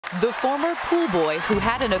The former pool boy who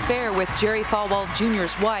had an affair with Jerry Falwell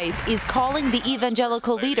Jr.'s wife is calling the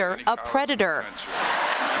evangelical leader a predator.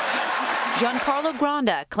 Giancarlo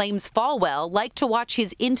Granda claims Falwell liked to watch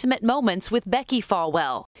his intimate moments with Becki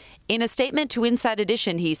Falwell. In a statement to Inside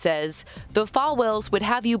Edition, he says, "The Falwells would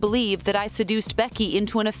have you believe that I seduced Becki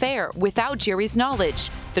into an affair without Jerry's knowledge.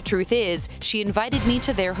 The truth is, she invited me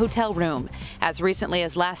to their hotel room. As recently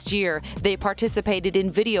as last year, they participated in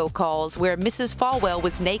video calls where Mrs. Falwell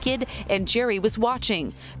was naked and Jerry was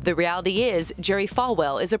watching. The reality is, Jerry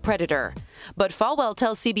Falwell is a predator." But Falwell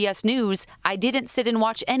tells CBS News, "I didn't sit and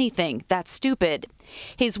watch anything. That's stupid."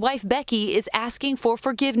 His wife Becki is asking for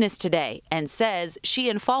forgiveness today and says she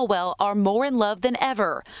and Falwell are more in love than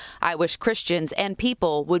ever. "I wish Christians and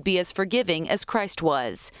people would be as forgiving as Christ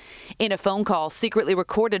was." In a phone call secretly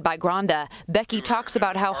recorded by Granda, Becki talks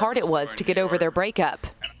about how hard it was to get over their breakup.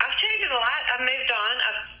 I've changed a lot. I've moved on.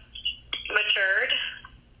 I've matured.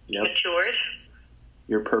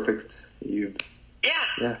 You're perfect.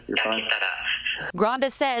 Yeah, you're fine. Keep that up.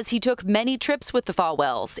 Granda says he took many trips with the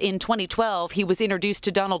Falwells. In 2012, he was introduced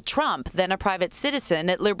to Donald Trump, then a private citizen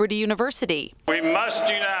at Liberty University. We must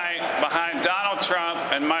unite behind Donald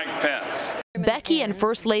Trump and Mike Pence. Becki and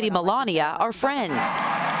First Lady Melania are friends.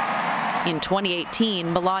 In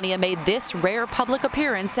 2018, Melania made this rare public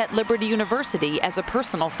appearance at Liberty University as a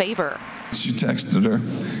personal favor. She texted her,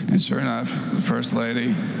 and sure enough, the First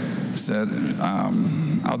Lady said,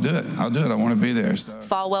 I'll do it. I want to be there. So.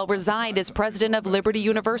 Falwell resigned as president of Liberty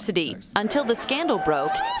University. Until the scandal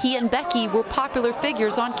broke, he and Becki were popular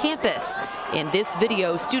figures on campus. In this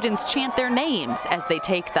video, students chant their names as they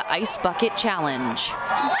take the Ice Bucket Challenge.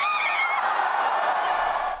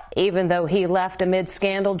 Even though he left amid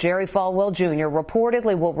scandal, Jerry Falwell Jr.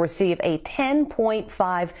 reportedly will receive a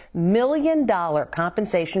 $10.5 million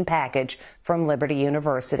compensation package from Liberty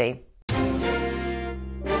University.